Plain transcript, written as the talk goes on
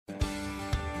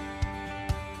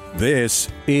This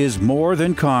is More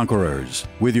Than Conquerors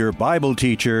with your Bible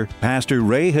teacher, Pastor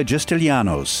Ray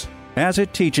Hagistilianos. As a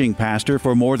teaching pastor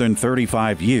for more than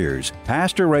 35 years,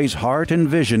 Pastor Ray's heart and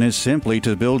vision is simply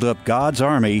to build up God's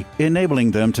army,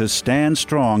 enabling them to stand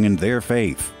strong in their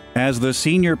faith. As the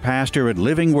senior pastor at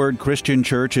Living Word Christian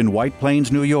Church in White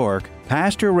Plains, New York,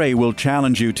 Pastor Ray will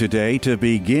challenge you today to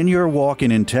begin your walk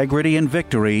in integrity and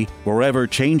victory, forever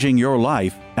changing your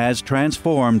life as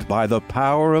transformed by the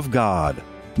power of God.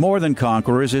 More Than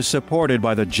Conquerors is supported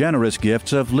by the generous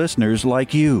gifts of listeners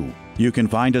like you. You can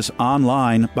find us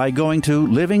online by going to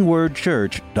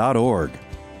livingwordchurch.org.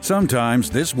 Sometimes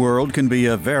this world can be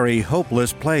a very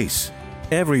hopeless place.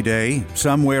 Every day,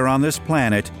 somewhere on this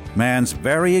planet, man's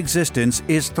very existence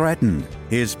is threatened,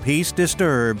 his peace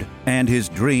disturbed, and his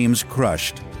dreams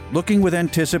crushed. Looking with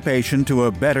anticipation to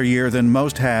a better year than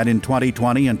most had in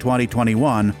 2020 and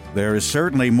 2021, there is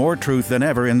certainly more truth than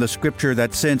ever in the scripture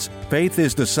that since faith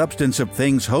is the substance of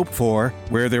things hoped for,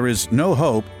 where there is no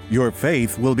hope, your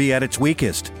faith will be at its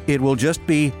weakest. It will just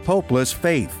be hopeless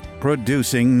faith,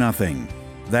 producing nothing.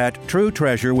 That true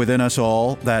treasure within us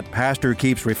all that Pastor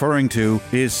keeps referring to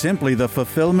is simply the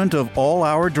fulfillment of all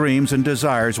our dreams and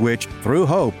desires which, through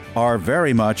hope, are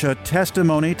very much a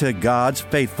testimony to God's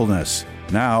faithfulness.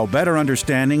 Now, better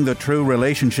understanding the true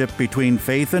relationship between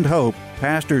faith and hope,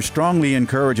 Pastor strongly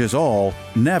encourages all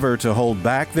never to hold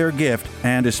back their gift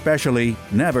and especially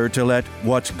never to let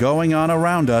what's going on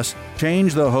around us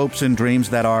change the hopes and dreams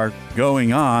that are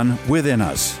going on within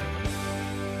us.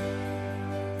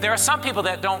 There are some people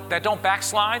that don't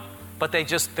backslide, but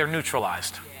they're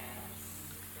neutralized.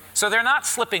 So they're not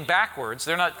slipping backwards.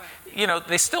 They're not,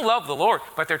 they still love the Lord,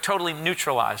 but they're totally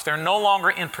neutralized. They're no longer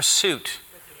in pursuit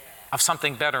of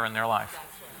something better in their life.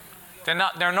 They're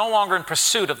no longer in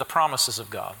pursuit of the promises of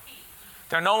God.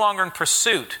 They're no longer in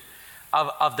pursuit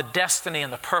of the destiny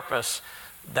and the purpose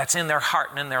that's in their heart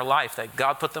and in their life that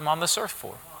God put them on this earth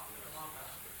for.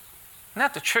 Isn't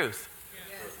that the truth?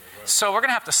 So we're going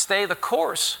to have to stay the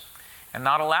course and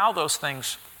not allow those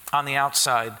things on the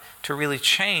outside to really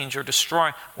change or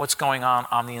destroy what's going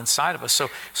on the inside of us.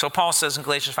 So Paul says in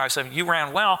Galatians 5:7, you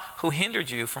ran well. Who hindered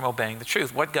you from obeying the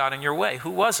truth? What got in your way? Who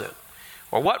was it?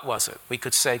 Or what was it? We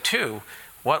could say too,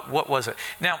 what was it?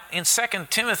 Now in 2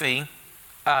 Timothy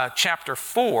chapter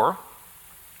 4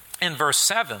 in verse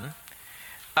 7,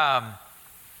 Paul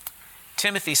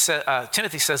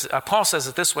says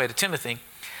it this way to Timothy,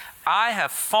 I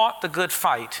have fought the good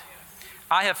fight.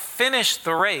 I have finished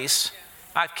the race.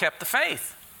 I've kept the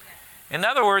faith. In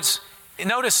other words,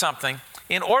 notice something.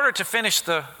 In order to finish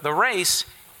the race,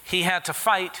 he had to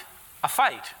fight a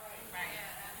fight.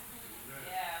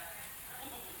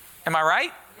 Am I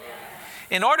right?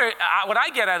 What I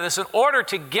get at is in order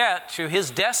to get to his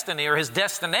destiny or his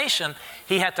destination,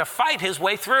 he had to fight his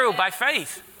way through by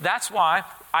faith. That's why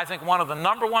I think one of the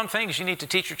number one things you need to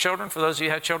teach your children, for those of you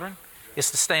who have children,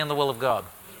 is to stay in the will of God.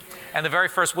 And the very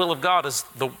first will of God is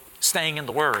staying in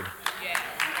the Word.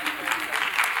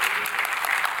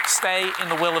 Stay in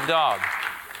the will of God.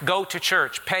 Go to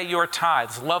church. Pay your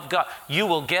tithes. Love God. You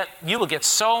will get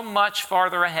so much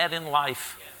farther ahead in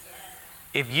life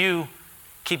if you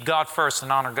keep God first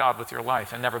and honor God with your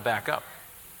life and never back up.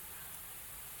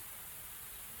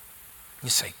 You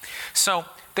see. So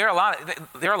there are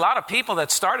a lot of people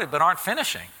that started but aren't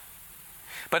finishing.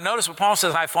 But notice what Paul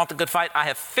says, I have fought the good fight, I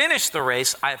have finished the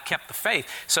race, I have kept the faith.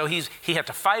 So he had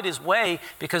to fight his way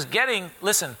because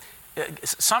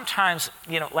sometimes,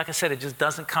 like I said, it just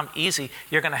doesn't come easy.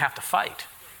 You're going to have to fight.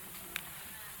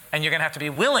 And you're going to have to be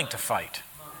willing to fight.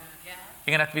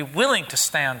 You're going to have to be willing to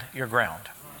stand your ground.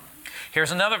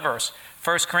 Here's another verse.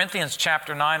 1 Corinthians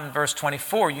chapter 9 and verse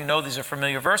 24. You know these are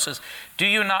familiar verses. Do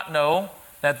you not know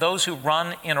that those who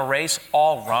run in a race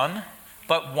all run,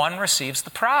 but one receives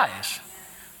the prize?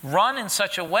 Run in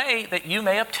such a way that you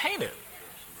may obtain it.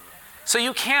 So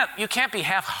you can't be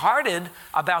half-hearted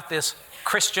about this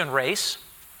Christian race.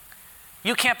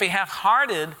 You can't be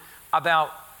half-hearted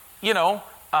about,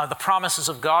 the promises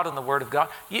of God and the Word of God.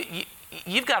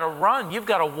 You've got to run. You've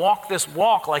got to walk this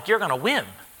walk like you're going to win.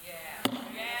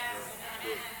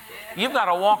 You've got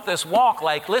to walk this walk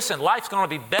like, listen, life's going to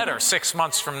be better 6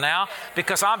 months from now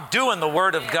because I'm doing the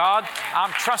Word of God.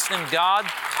 I'm trusting God.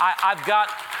 I've got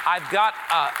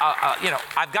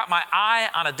my eye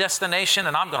on a destination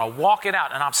and I'm going to walk it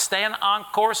out and I'm staying on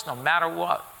course no matter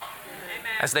what.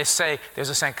 As they say, there's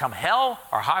a saying, come hell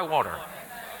or high water.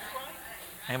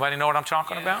 Anybody know what I'm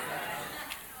talking about?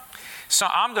 So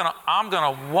I'm going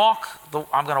to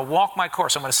walk my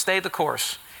course. I'm going to stay the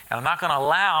course, and I'm not going to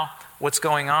allow what's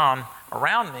going on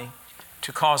around me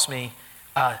to cause me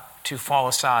to fall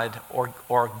aside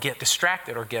or get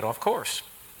distracted or get off course.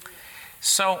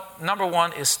 So, number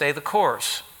one is stay the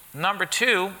course. Number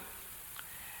two,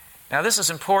 now this is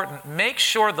important, make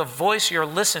sure the voice you're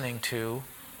listening to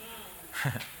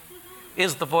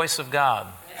is the voice of God.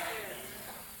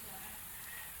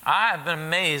 I have been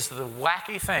amazed at the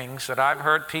wacky things that I've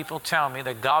heard people tell me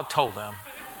that God told them.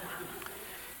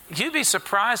 You'd be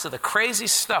surprised at the crazy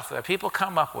stuff that people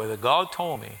come up with that God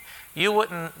told me. You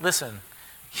wouldn't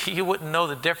know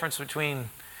the difference between,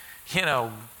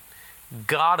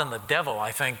 God and the devil,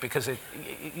 I think, because it's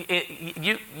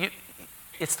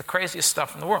the craziest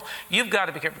stuff in the world. You've got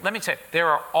to be careful. Let me tell you, there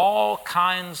are all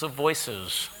kinds of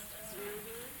voices.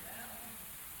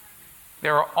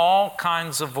 There are all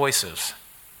kinds of voices.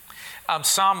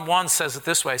 Psalm 1 says it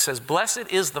this way. It says, "Blessed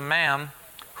is the man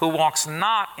who walks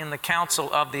not in the counsel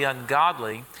of the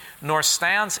ungodly, nor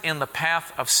stands in the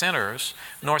path of sinners,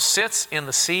 nor sits in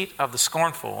the seat of the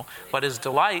scornful, but his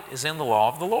delight is in the law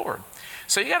of the Lord."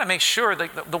 So you got to make sure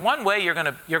that the one way you're going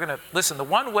to listen, the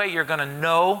one way you're going to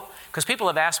know, because people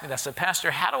have asked me that, said,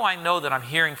 "Pastor, how do I know that I'm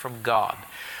hearing from God?"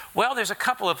 Well, there's a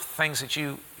couple of things that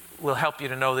will help you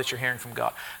to know that you're hearing from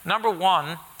God. Number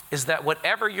one is that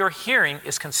whatever you're hearing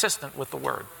is consistent with the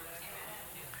Word.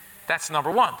 That's number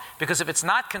one. Because if it's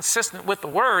not consistent with the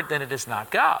Word, then it is not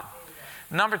God.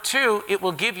 Number two, it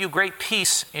will give you great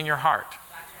peace in your heart.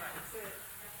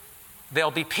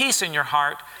 There'll be peace in your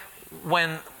heart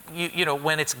when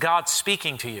when it's God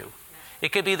speaking to you.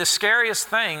 It could be the scariest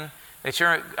thing that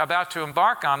you're about to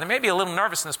embark on. There may be a little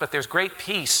nervousness, but there's great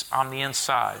peace on the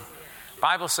inside. The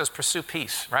Bible says pursue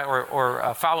peace, right?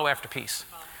 Or follow after peace.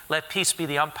 Let peace be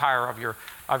the umpire of your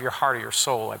heart or your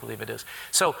soul, I believe it is.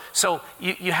 So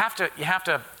you have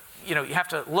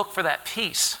to look for that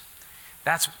peace.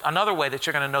 That's another way that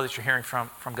you're going to know that you're hearing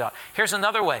from God. Here's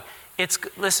another way.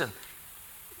 Listen,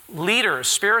 leaders,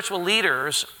 spiritual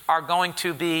leaders are going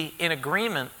to be in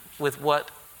agreement with what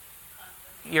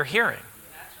you're hearing.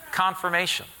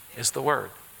 Confirmation is the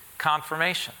word.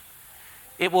 Confirmation.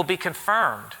 It will be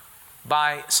confirmed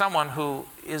by someone who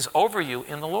is over you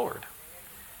in the Lord.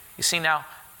 You see now,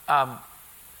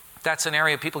 that's an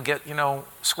area people get,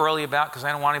 squirrely about because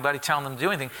they don't want anybody telling them to do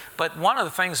anything. But one of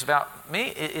the things about me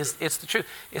is it's the truth.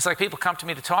 It's like people come to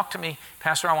me to talk to me.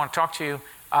 "Pastor, I want to talk to you.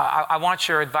 I want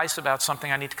your advice about something.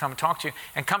 I need to come and talk to you."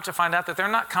 And come to find out that they're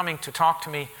not coming to talk to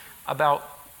me about,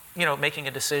 making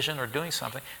a decision or doing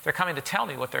something. They're coming to tell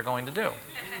me what they're going to do.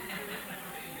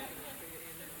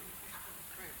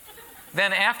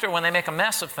 Then after, when they make a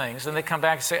mess of things, then they come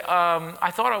back and say,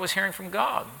 "I thought I was hearing from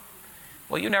God."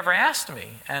 Well, you never asked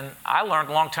me. And I learned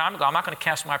a long time ago, I'm not going to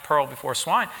cast my pearl before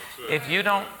swine. If you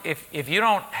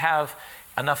don't have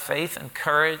enough faith and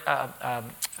courage,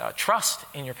 trust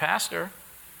in your pastor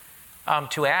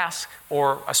to ask,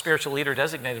 or a spiritual leader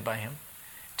designated by him,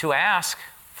 to ask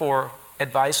for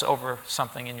advice over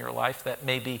something in your life that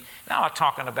may be, now I'm not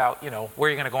talking about, where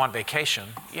you're going to go on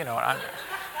vacation.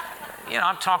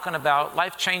 I'm talking about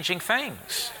life-changing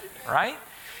things, right?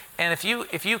 And if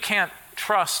you can't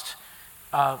trust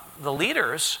the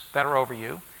leaders that are over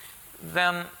you,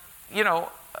 then,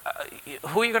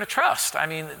 who are you going to trust? I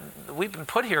mean, we've been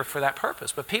put here for that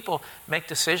purpose. But people make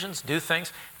decisions, do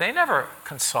things. They never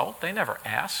consult. They never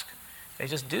ask. They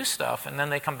just do stuff, and then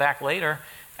they come back later,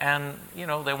 and,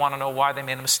 they want to know why they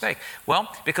made a mistake.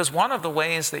 Well, because one of the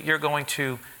ways that you're going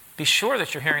to be sure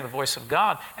that you're hearing the voice of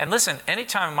God, and listen,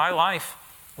 anytime in my life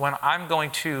when I'm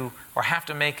going to or have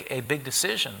to make a big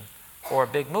decision or a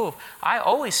big move, I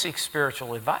always seek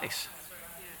spiritual advice.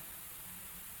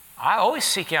 I always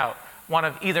seek out one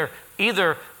of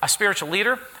either a spiritual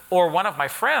leader or one of my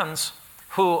friends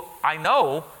who I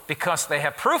know because they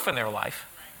have proof in their life.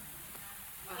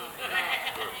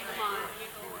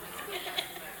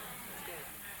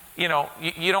 You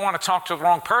don't want to talk to the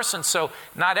wrong person, so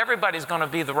not everybody's going to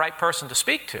be the right person to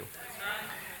speak to.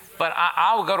 But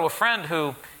I will go to a friend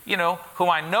who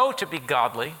I know to be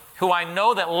godly, who I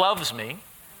know that loves me.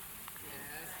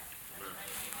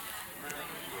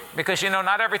 Because,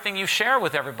 not everything you share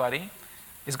with everybody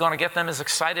is going to get them as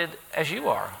excited as you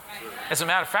are. As a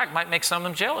matter of fact, might make some of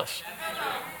them jealous.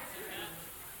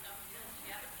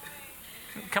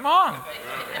 Come on.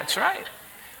 That's right.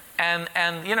 And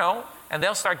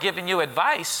they'll start giving you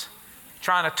advice,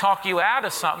 trying to talk you out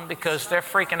of something because they're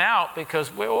freaking out because,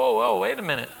 whoa, wait a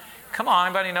minute. Come on,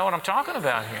 anybody know what I'm talking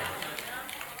about here?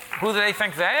 Who do they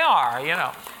think they are?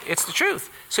 It's the truth.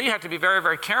 So you have to be very,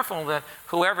 very careful that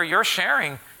whoever you're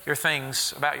sharing your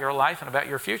things about your life and about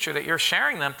your future, that you're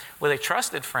sharing them with a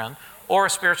trusted friend or a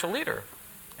spiritual leader.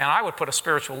 And I would put a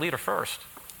spiritual leader first.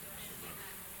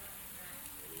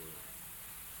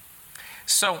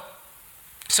 So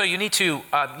you need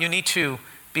to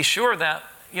be sure that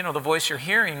the voice you're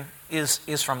hearing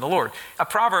is from the Lord.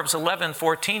 Proverbs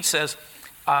 11:14 says,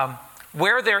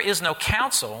 where there is no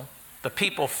counsel, the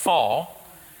people fall,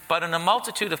 but in a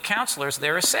multitude of counselors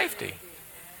there is safety.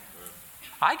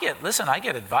 I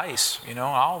get advice.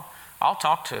 I'll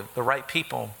talk to the right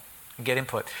people and get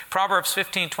input. Proverbs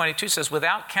 15:22 says,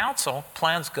 without counsel,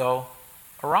 plans go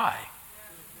awry.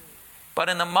 But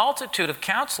in the multitude of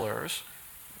counselors,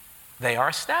 they are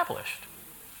established.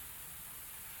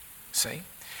 See?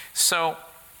 So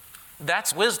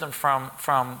that's wisdom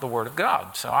from the Word of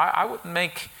God. So I wouldn't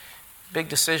make big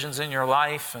decisions in your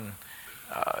life. And,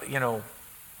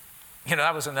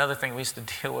 that was another thing we used to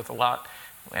deal with a lot.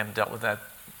 We haven't dealt with that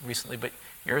recently, but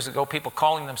years ago, people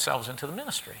calling themselves into the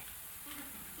ministry.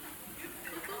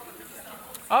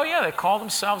 Oh, yeah, they call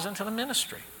themselves into the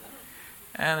ministry.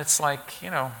 And it's like,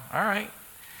 all right,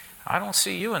 I don't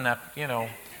see you in that,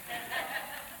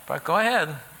 but go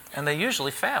ahead. And they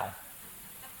usually fail.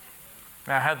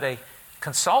 Now, had they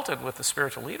consulted with the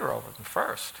spiritual leader over them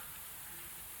first,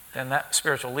 then that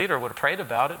spiritual leader would have prayed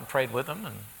about it and prayed with them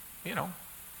and,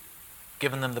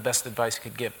 given them the best advice he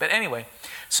could give. But anyway,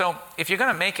 so if you're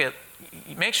going to make it,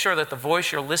 make sure that the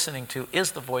voice you're listening to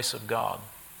is the voice of God.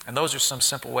 And those are some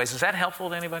simple ways. Is that helpful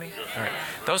to anybody? All right.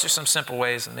 Those are some simple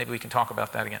ways, and maybe we can talk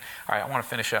about that again. All right, I want to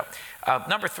finish up.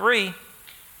 Number 3,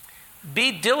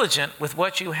 be diligent with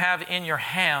what you have in your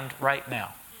hand right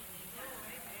now.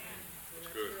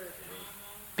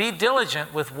 Be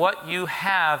diligent with what you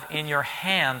have in your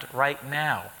hand right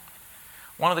now.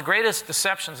 One of the greatest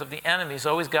deceptions of the enemy has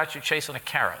always got you chasing a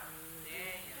carrot.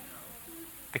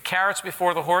 The carrot's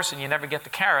before the horse and you never get the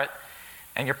carrot.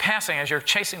 And you're passing, as you're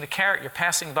chasing the carrot, you're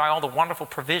passing by all the wonderful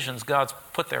provisions God's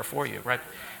put there for you, right?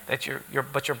 That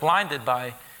but you're blinded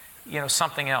by,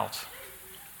 something else.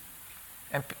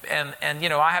 And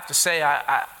I have to say,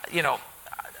 I've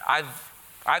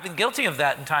been guilty of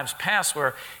that in times past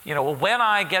where, when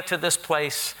I get to this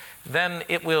place, then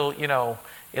it will,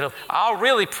 I'll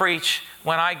really preach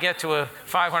when I get to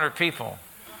 500 people.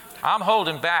 I'm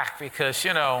holding back because,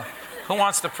 who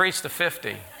wants to preach to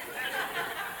 50?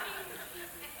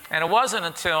 And it wasn't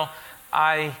until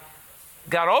I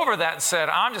got over that and said,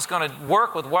 I'm just going to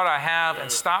work with what I have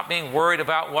and stop being worried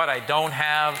about what I don't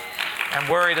have and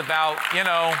worried about,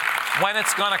 when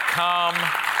it's going to come,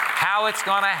 how it's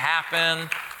going to happen,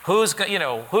 who's going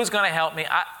to help me.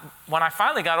 When I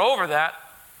finally got over that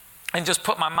and just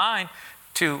put my mind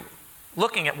to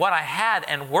looking at what I had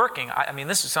and working,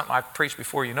 this is something I've preached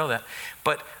before, that,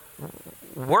 but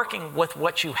working with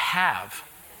what you have.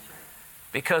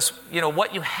 Because,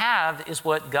 what you have is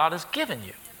what God has given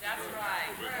you. That's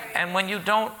right. And when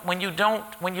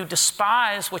you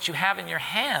despise what you have in your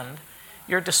hand,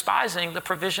 you're despising the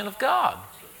provision of God.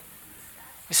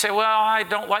 You say, well, I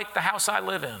don't like the house I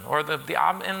live in, or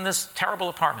I'm in this terrible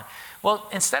apartment. Well,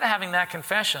 instead of having that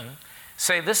confession,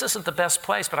 say, this isn't the best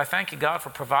place, but I thank you, God, for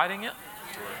providing it.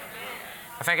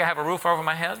 I think I have a roof over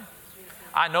my head.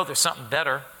 I know there's something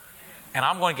better. And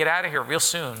I'm going to get out of here real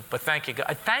soon, but thank you,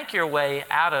 God. Thank your way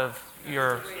out of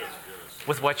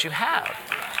with what you have,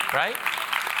 right?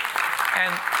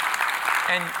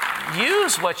 And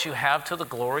use what you have to the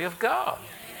glory of God,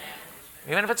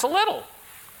 even if it's a little.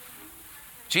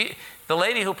 The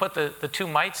lady who put the 2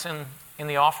 mites in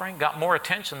the offering got more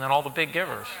attention than all the big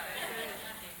givers.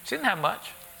 She didn't have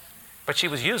much, but she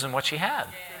was using what she had.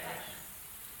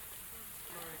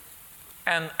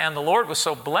 And the Lord was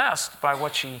so blessed by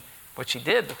what she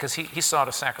did, because he saw it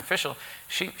as sacrificial.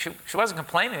 She wasn't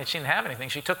complaining that she didn't have anything.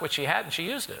 She took what she had and she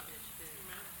used it.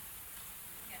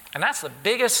 And that's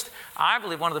I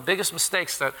believe one of the biggest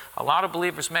mistakes that a lot of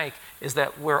believers make is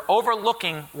that we're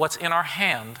overlooking what's in our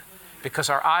hand because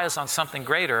our eye is on something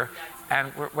greater,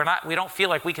 and we don't feel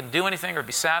like we can do anything or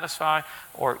be satisfied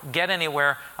or get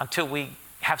anywhere until we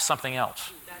have something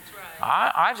else. That's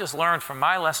right. I've just learned from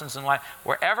my lessons in life,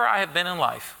 wherever I have been in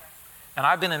life, and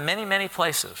I've been in many, many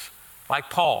places, like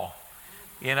Paul,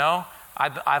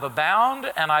 I've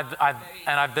abound and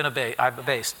I've been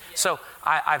abased. So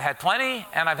I've had plenty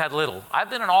and I've had little. I've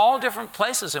been in all different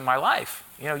places in my life.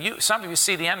 Some of you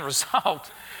see the end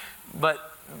result, but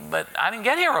I didn't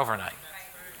get here overnight.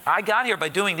 I got here by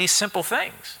doing these simple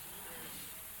things.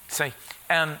 See,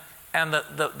 and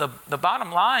the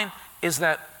bottom line is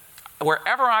that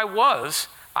wherever I was,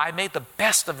 I made the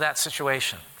best of that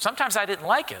situation. Sometimes I didn't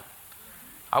like it.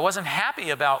 I wasn't happy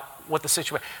about what the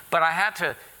situation, but I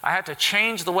had to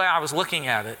change the way I was looking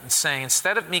at it and saying,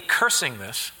 instead of me cursing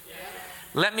this,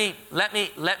 let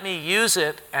me use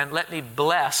it and let me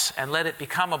bless and let it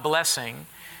become a blessing.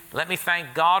 Let me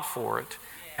thank God for it,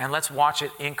 and let's watch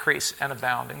it increase and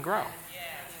abound and grow.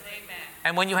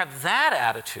 And when you have that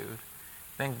attitude,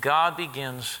 then God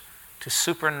begins to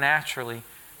supernaturally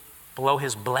blow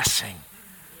his blessing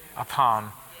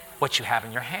upon what you have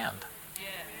in your hand.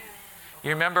 You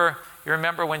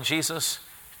remember when Jesus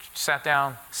sat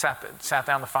down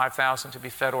the 5,000 to be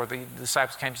fed, or the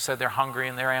disciples came and said they're hungry,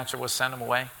 and their answer was send them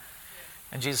away.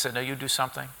 And Jesus said, no, you do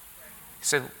something. He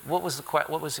said,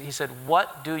 he said,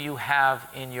 what do you have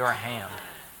in your hand?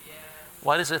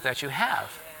 What is it that you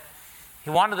have? He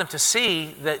wanted them to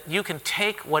see that you can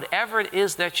take whatever it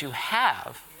is that you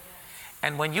have,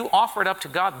 and when you offer it up to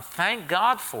God and thank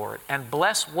God for it and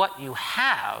bless what you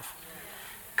have,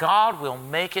 God will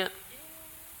make it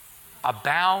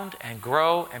abound and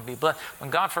grow and be blessed. When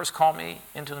God first called me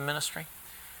into the ministry,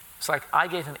 it's like I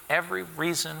gave him every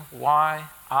reason why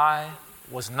I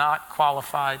was not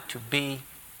qualified to be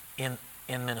in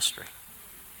ministry.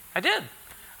 I did.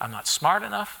 I'm not smart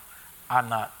enough. I'm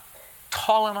not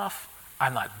tall enough.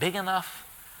 I'm not big enough.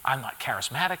 I'm not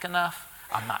charismatic enough.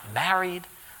 I'm not married.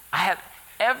 I had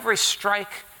every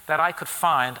strike that I could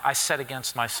find, I set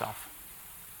against myself.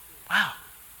 Wow.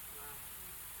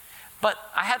 But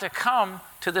I had to come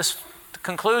to this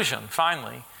conclusion,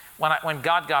 finally, when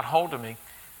God got hold of me.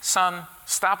 Son,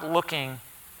 stop looking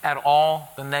at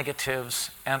all the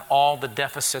negatives and all the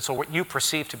deficits, or what you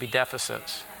perceive to be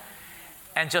deficits,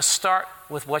 and just start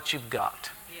with what you've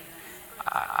got.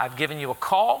 I've given you a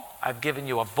call. I've given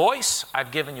you a voice.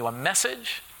 I've given you a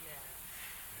message.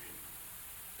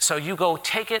 So you go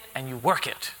take it and you work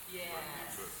it.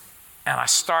 And I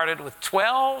started with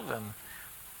 12 and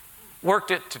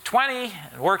worked it to 20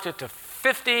 and worked it to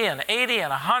 50 and 80 and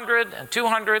 100 and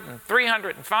 200 and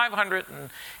 300 and 500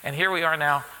 and here we are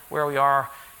now where we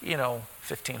are,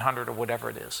 1,500 or whatever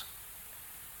it is,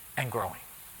 and growing.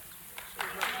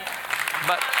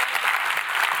 But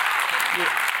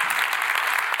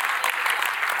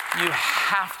you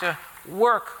have to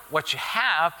work what you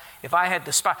have. If I had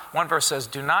despised, one verse says,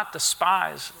 do not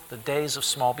despise the days of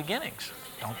small beginnings.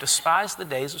 Don't despise the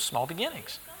days of small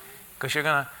beginnings, because you're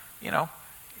going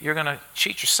to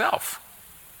cheat yourself.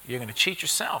 You're going to cheat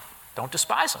yourself. Don't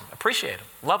despise them. Appreciate them.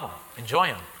 Love them. Enjoy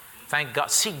them. Thank God.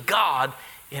 See God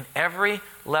in every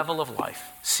level of life.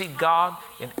 See God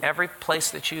in every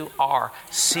place that you are.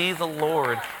 See the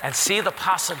Lord and see the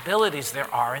possibilities there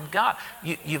are in God.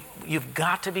 You've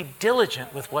got to be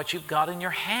diligent with what you've got in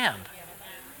your hand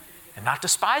and not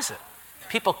despise it.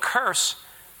 People curse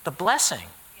the blessing.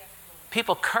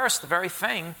 People curse the very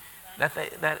thing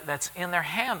that's in their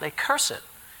hand. They curse it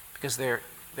because they're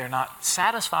not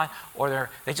satisfied, or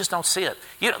they just don't see it.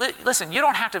 Listen, you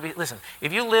don't have to be. Listen,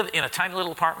 if you live in a tiny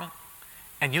little apartment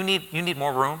and you need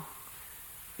more room,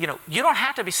 you don't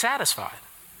have to be satisfied,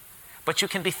 but you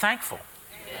can be thankful.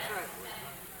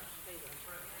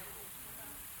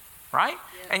 Right?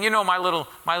 And my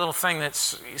little thing that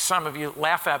some of you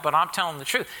laugh at, but I'm telling the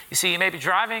truth. You see, you may be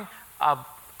driving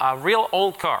a real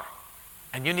old car,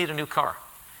 and you need a new car.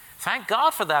 Thank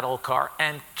God for that old car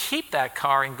and keep that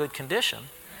car in good condition.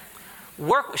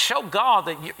 Show God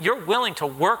that you're willing to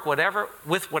work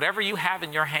with whatever you have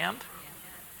in your hand.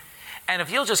 And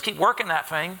if you'll just keep working that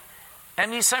thing,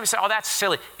 and you say, oh, that's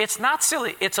silly. It's not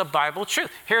silly. It's a Bible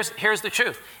truth. Here's the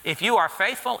truth. If you are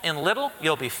faithful in little,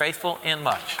 you'll be faithful in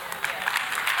much.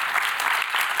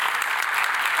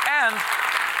 And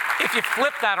if you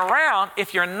flip that around,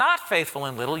 if you're not faithful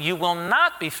in little, you will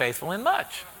not be faithful in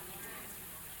much.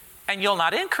 And you'll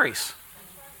not increase.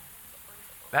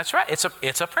 That's right.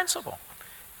 It's a principle.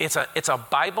 It's a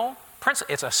Bible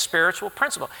principle. It's a spiritual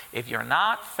principle. If you're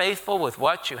not faithful with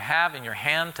what you have in your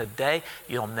hand today,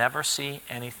 you'll never see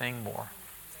anything more.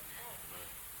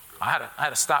 I had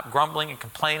to stop grumbling and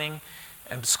complaining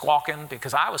and squawking,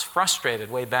 because I was frustrated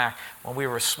way back when we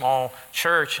were a small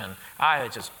church, and I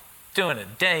was just doing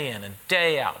it day in and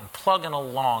day out and plugging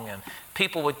along, and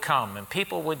people would come and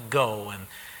people would go, and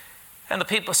the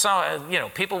people,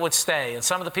 people would stay, and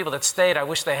some of the people that stayed, I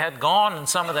wish they had gone, and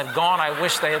some of them gone, I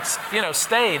wish they had,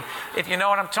 stayed. If you know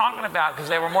what I'm talking about, because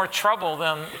they were more trouble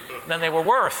than they were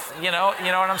worth. You know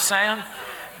what I'm saying?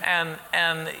 And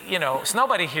it's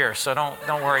nobody here, so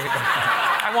don't worry.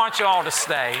 I want you all to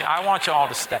stay.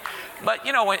 But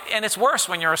and it's worse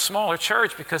when you're a smaller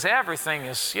church, because everything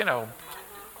is,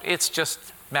 it's just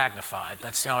magnified.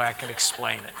 That's the only way I can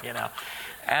explain it.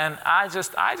 And I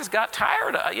just got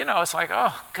tired. It's like,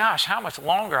 oh gosh, how much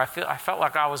longer? I felt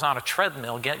like I was on a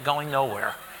treadmill, going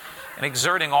nowhere, and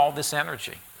exerting all this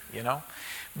energy.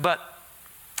 But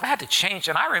I had to change.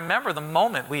 And I remember the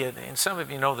moment and some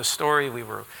of you know the story, we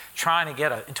were trying to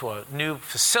get into a new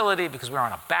facility because we were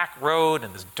on a back road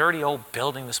in this dirty old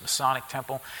building, this Masonic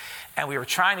temple. And we were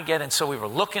trying to get in, so we were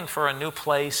looking for a new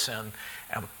place.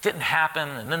 And it didn't happen,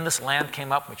 and then this land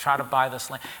came up, we tried to buy this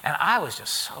land, and I was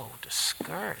just so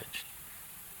discouraged.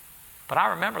 But I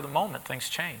remember the moment things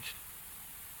changed.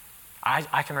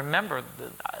 I can remember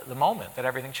the moment that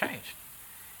everything changed.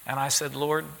 And I said,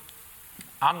 Lord,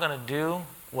 I'm going to do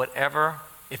whatever,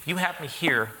 if you have me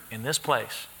here in this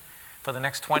place for the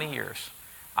next 20 years,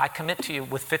 I commit to you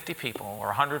with 50 people or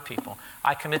 100 people,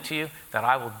 I commit to you that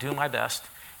I will do my best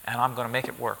and I'm going to make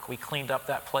it work. We cleaned up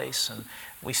that place and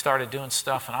we started doing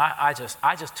stuff, and I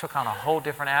just took on a whole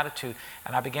different attitude,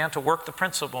 and I began to work the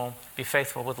principle, be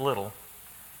faithful with little.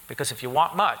 Because if you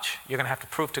want much, you're going to have to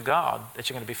prove to God that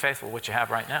you're going to be faithful with what you have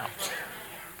right now.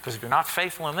 Because if you're not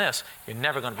faithful in this, you're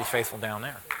never going to be faithful down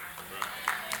there.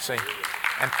 See?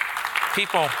 And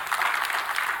people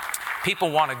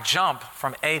want to jump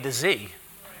from A to Z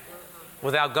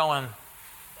without going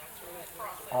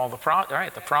all the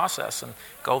process and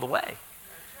go the way.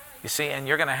 You see, and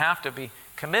you're going to have to be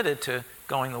committed to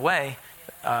going the way.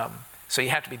 So you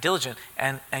have to be diligent,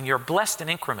 and you're blessed in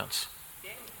increments.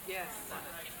 Yes.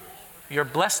 You're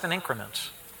blessed in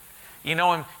increments. You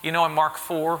know in Mark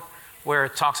 4 where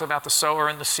it talks about the sower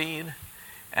and the seed,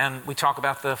 and we talk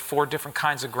about the 4 different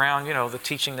kinds of ground, the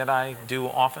teaching that I do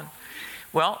often.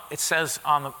 Well, it says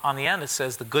on the end, it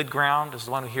says the good ground is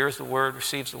the one who hears the word,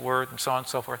 receives the word, and so on and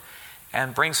so forth,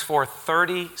 and brings forth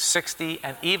 30, 60,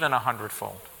 and even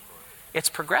 100-fold. It's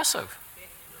progressive.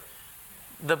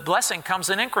 The blessing comes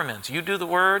in increments. You do the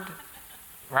word,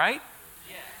 right?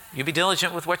 You be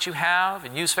diligent with what you have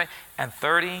and use faith, and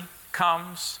 30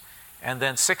 comes, and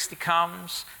then 60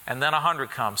 comes, and then 100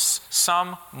 comes.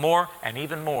 Some more and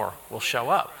even more will show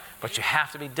up. But you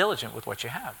have to be diligent with what you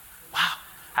have. Wow,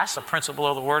 that's the principle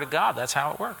of the Word of God. That's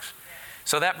how it works.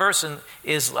 So that verse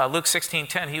is Luke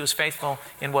 16:10. He who is faithful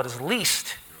in what is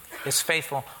least is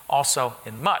faithful also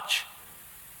in much.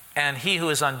 And he who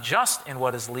is unjust in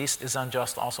what is least is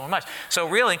unjust also in much. So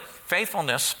really,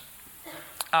 faithfulness,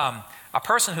 a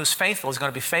person who's faithful is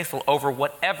going to be faithful over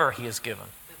whatever he is given.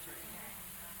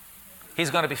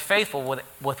 He's going to be faithful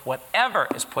with whatever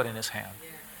is put in his hand.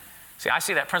 See, I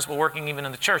see that principle working even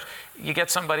in the church. You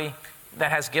get somebody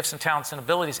that has gifts and talents and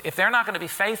abilities. If they're not going to be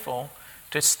faithful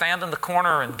to stand in the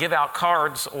corner and give out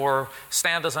cards or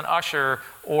stand as an usher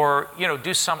or,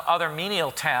 do some other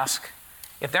menial task,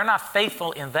 if they're not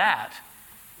faithful in that,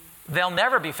 they'll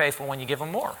never be faithful when you give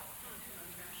them more.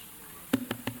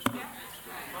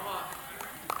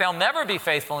 They'll never be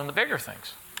faithful in the bigger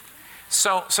things.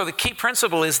 So the key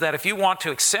principle is that if you want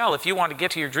to excel, if you want to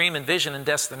get to your dream and vision and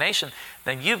destination,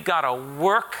 then you've got to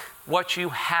work what you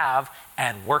have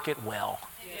and work it well.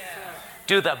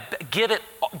 Yeah.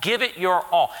 Give it your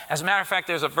all. As a matter of fact,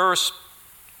 there's a verse,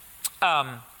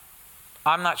 I'm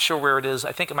not sure where it is.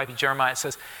 I think it might be Jeremiah. It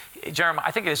says,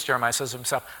 Jeremiah says to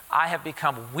himself, I have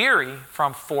become weary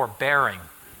from forbearing.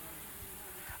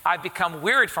 I've become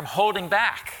wearied from holding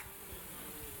back.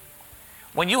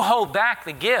 When you hold back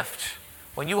the gift,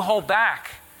 when you hold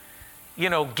back,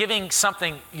 giving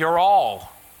something your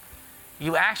all,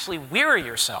 you actually weary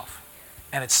yourself,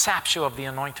 and it saps you of the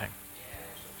anointing.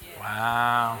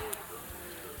 Wow.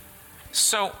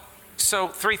 So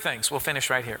 3 things. We'll finish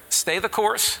right here. Stay the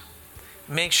course.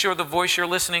 Make sure the voice you're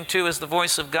listening to is the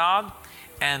voice of God,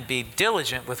 and be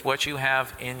diligent with what you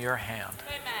have in your hand.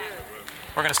 Amen.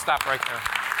 We're going to stop right there.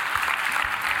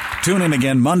 Tune in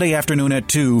again Monday afternoon at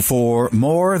 2 for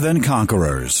More Than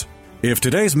Conquerors. If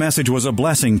today's message was a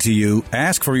blessing to you,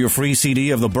 ask for your free CD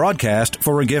of the broadcast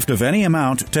for a gift of any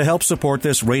amount to help support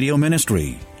this radio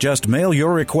ministry. Just mail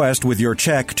your request with your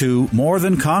check to More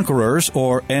Than Conquerors,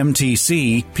 or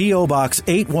MTC, P.O. Box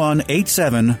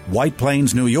 8187, White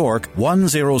Plains, New York,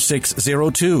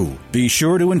 10602. Be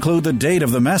sure to include the date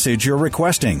of the message you're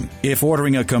requesting. If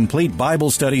ordering a complete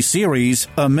Bible study series,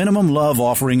 a minimum love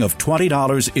offering of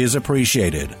 $20 is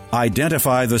appreciated.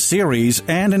 Identify the series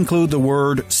and include the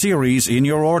word series in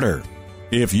your order.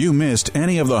 If you missed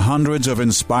any of the hundreds of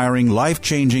inspiring,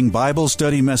 life-changing Bible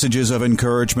study messages of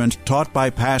encouragement taught by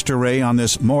Pastor Ray on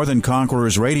this More Than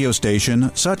Conquerors radio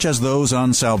station, such as those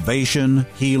on salvation,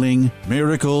 healing,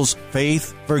 miracles,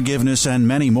 faith, forgiveness, and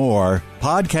many more,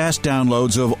 podcast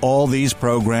downloads of all these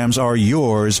programs are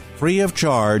yours free of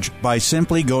charge by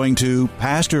simply going to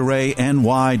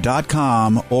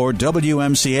PastorRayNY.com or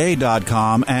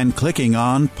WMCA.com and clicking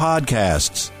on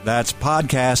Podcasts. That's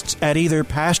podcasts at either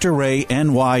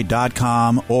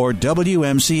PastorRayNY.com or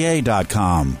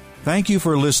WMCA.com. Thank you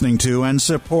for listening to and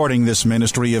supporting this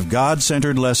ministry of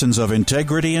God-centered lessons of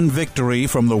integrity and victory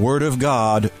from the Word of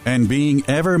God, and being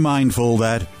ever mindful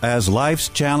that, as life's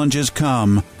challenges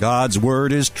come, God's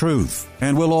Word is truth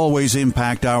and will always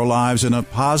impact our lives in a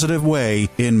positive way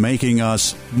in making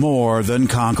us more than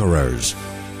conquerors.